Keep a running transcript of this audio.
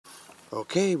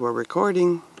Okay, we're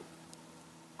recording.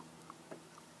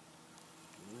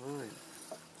 Alright.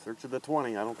 Search of the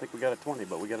 20. I don't think we got a 20,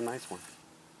 but we got a nice one.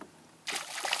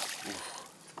 Oof,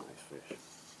 that's a nice fish.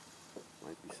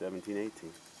 Might be 17, 18. We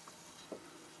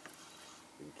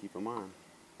can keep them on.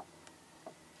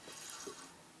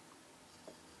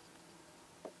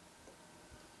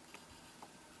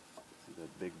 See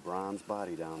that big bronze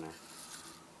body down there.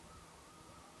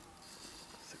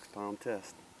 6-pound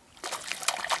test.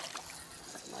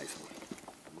 That's a nice one.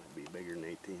 Might be bigger than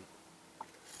 18.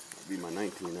 Might be my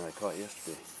 19 that I caught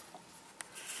yesterday.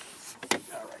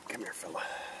 Alright, come here, fella.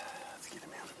 Let's get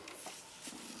him in.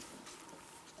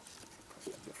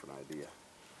 Probably a different idea.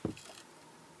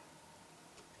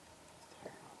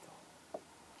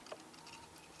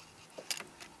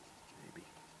 Maybe.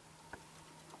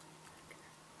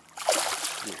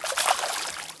 Here.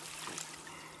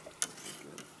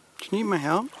 Do you need my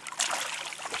help?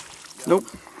 Nope.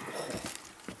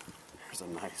 There's a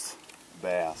nice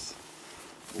bass.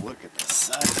 Look at the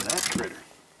size of that critter.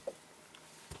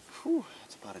 Whew,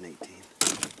 that's about an 18.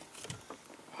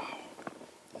 Wow.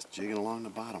 Just jigging along the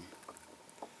bottom.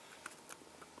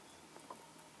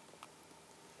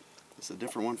 This is a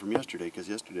different one from yesterday, because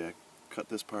yesterday I cut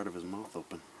this part of his mouth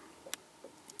open.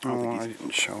 I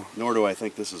didn't show. Nor do I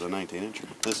think this is a 19-incher.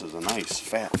 This is a nice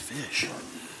fat fish.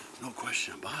 No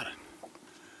question about it.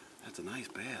 That's a nice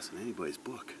bass in anybody's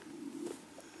book.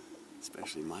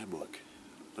 Especially my book.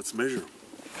 Let's measure them.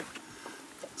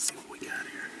 Let's see what we got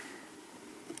here.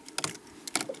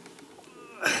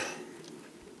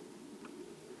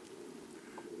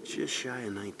 Just shy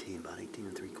of 19, about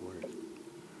 18 3/4.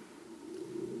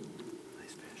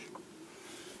 Nice fish.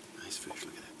 Nice fish,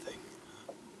 look at that thing.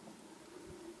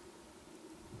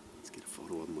 Let's get a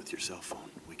photo of them with your cell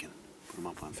phone. We can put them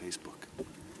up on Facebook.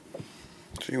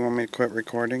 So you want me to quit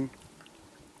recording?